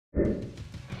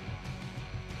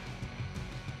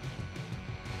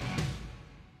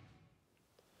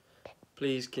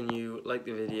Please can you like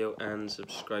the video and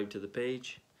subscribe to the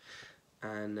page,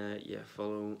 and yeah,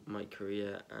 follow my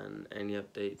career and any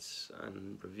updates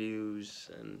and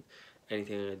reviews and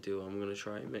anything I do. I'm gonna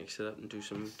try and mix it up and do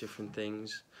some different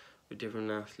things with different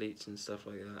athletes and stuff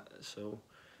like that. So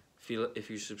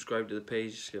if you subscribe to the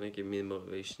page, it's gonna give me the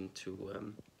motivation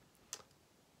to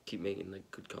keep making like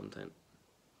good content.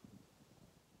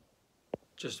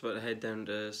 Just about to head down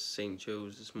to St.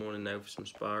 Joe's this morning now for some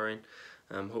sparring.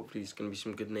 Hopefully there's going to be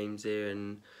some good names there,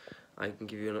 and I can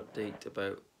give you an update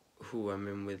about who I'm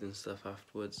in with and stuff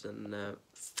afterwards, and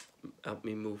help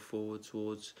me move forward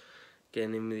towards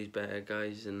getting in with these better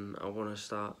guys. And I want to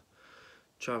start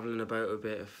travelling about a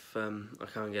bit. If I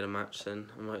can't get a match,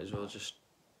 then I might as well just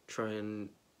try and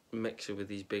mix it with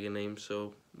these bigger names,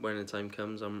 so when the time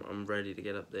comes I'm ready to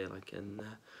get up there, like. And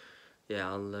yeah,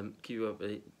 I'll keep you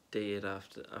updated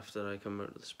after I come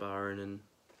out of the sparring and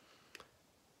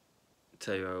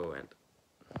tell you how it went.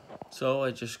 So I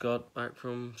just got back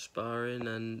from sparring,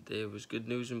 and there was good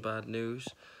news and bad news.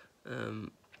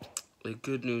 The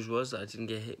good news was that I didn't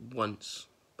get hit once.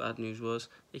 Bad news was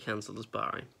they cancelled the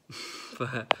sparring.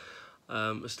 But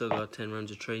I still got 10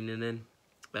 rounds of training in.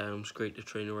 It's great to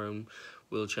train around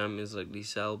world champions like Lee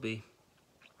Selby.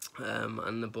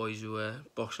 And the boys who were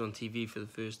boxing on TV for the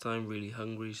first time, really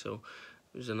hungry, so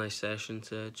it was a nice session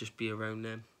to just be around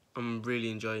them. I'm really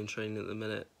enjoying training at the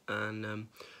minute, and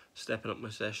stepping up my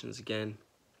sessions again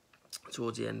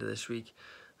towards the end of this week.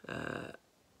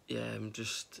 Yeah, I'm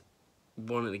just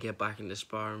wanting to get back into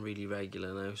sparring really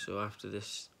regular now, so after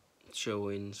this show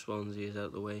in Swansea is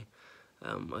out the way,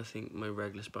 I think my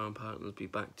regular sparring partner will be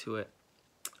back to it.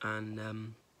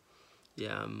 And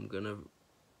yeah, I'm going to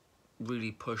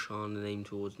really push on and aim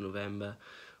towards November.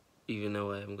 Even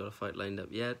though I haven't got a fight lined up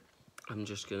yet, I'm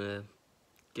just gonna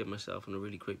get myself in a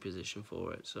really great position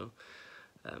for it. So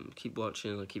keep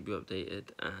watching, I'll keep you updated,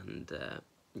 and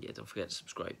yeah, don't forget to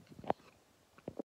subscribe.